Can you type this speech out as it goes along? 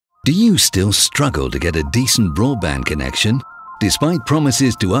Do you still struggle to get a decent broadband connection? Despite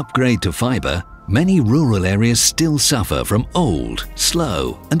promises to upgrade to fibre, many rural areas still suffer from old,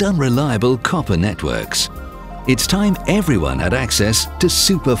 slow and unreliable copper networks. It's time everyone had access to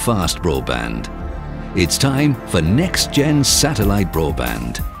super fast broadband. It's time for next-gen satellite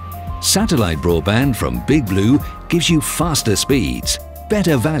broadband. Satellite broadband from Bigblu gives you faster speeds,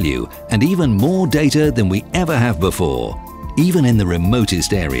 better value and even more data than we ever have before, even in the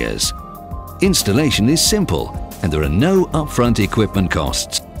remotest areas. Installation is simple and there are no upfront equipment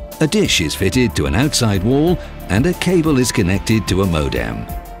costs. A dish is fitted to an outside wall and a cable is connected to a modem.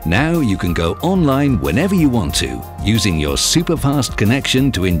 Now you can go online whenever you want to, using your super-fast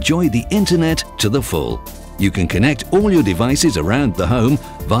connection to enjoy the internet to the full. You can connect all your devices around the home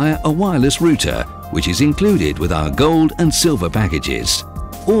via a wireless router, which is included with our gold and silver packages.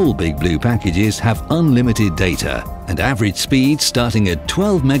 All Bigblu packages have unlimited data and average speeds starting at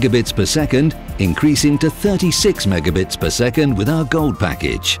 12 megabits per second, increasing to 36 megabits per second with our gold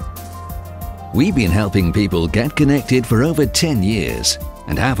package. We've been helping people get connected for over 10 years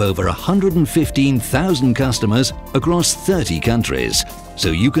and have over 115,000 customers across 30 countries,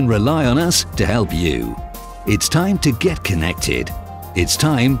 so you can rely on us to help you. It's time to get connected. It's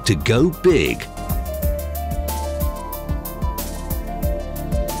time to go big.